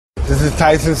This is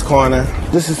Tyson's Corner.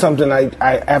 This is something I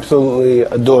absolutely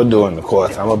adore doing, of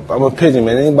course. I'm a pigeon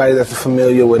man. Anybody that's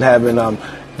familiar with having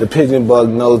the pigeon bug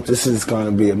knows this is going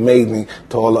to be amazing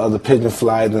to all the other pigeon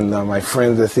flies and my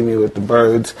friends that see me with the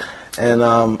birds. And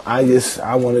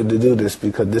I wanted to do this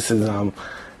because this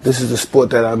is a sport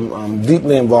that I'm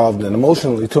deeply involved in,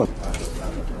 emotionally too.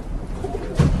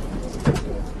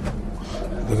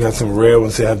 We got some rare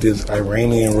ones here. I have these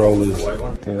Iranian rollers.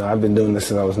 You know, I've been doing this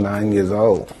since I was 9 years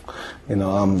old. You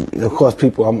know, of course,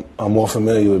 people are more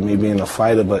familiar with me being a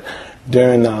fighter, but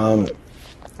during the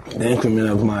increment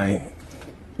of my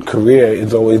career,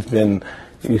 it's always been,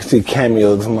 you see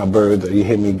cameos of my birds, or you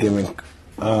hear me giving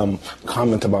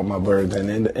comments about my birds in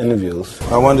interviews.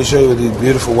 I wanted to show you these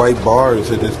beautiful white bars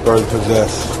that this bird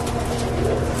possesses.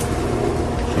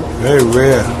 Very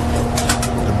rare.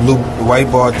 The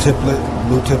white bar tiplet,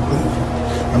 blue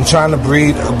tiplet. I'm trying to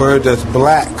breed a bird that's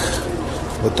black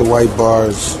with the white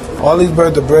bars. All these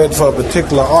birds are bred for a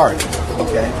particular art.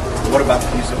 Okay. What about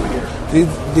these over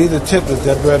here? These are tiplets.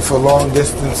 They're bred for long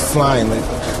distance flying.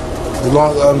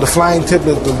 The flying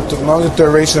tiplet, the longest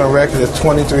duration on record is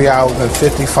 23 hours and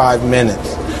 55 minutes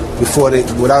before they,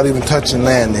 without even touching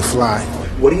land, they fly.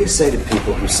 What do you say to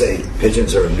people who say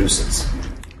pigeons are a nuisance?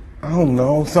 I don't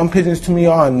know. Some pigeons to me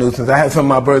are a nuisance. I have some of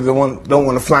my birds that don't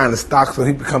want to fly in the stock, so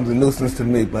he becomes a nuisance to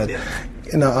me. But,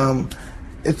 you know,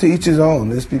 it's to each his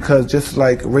own. It's because just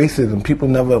like racism, people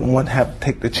never want to have to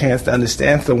take the chance to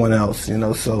understand someone else, you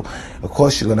know. So, of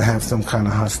course, you're going to have some kind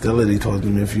of hostility towards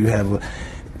them if you have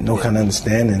no kind of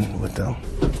understanding with them.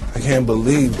 I can't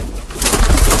believe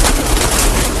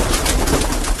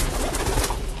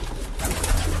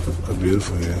how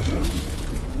beautiful he is.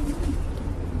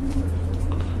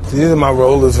 These are my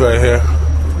rollers right here.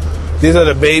 These are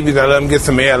the babies. I let them get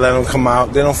some air, let them come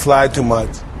out. They don't fly too much.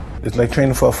 It's like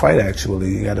training for a fight, actually.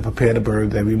 You got to prepare the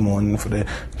birds every morning for the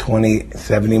 20,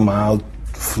 70-mile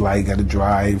flight. You got to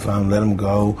drive, let them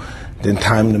go, then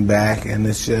time them back. And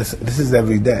it's just, this is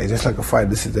every day. Just like a fight,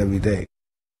 this is every day.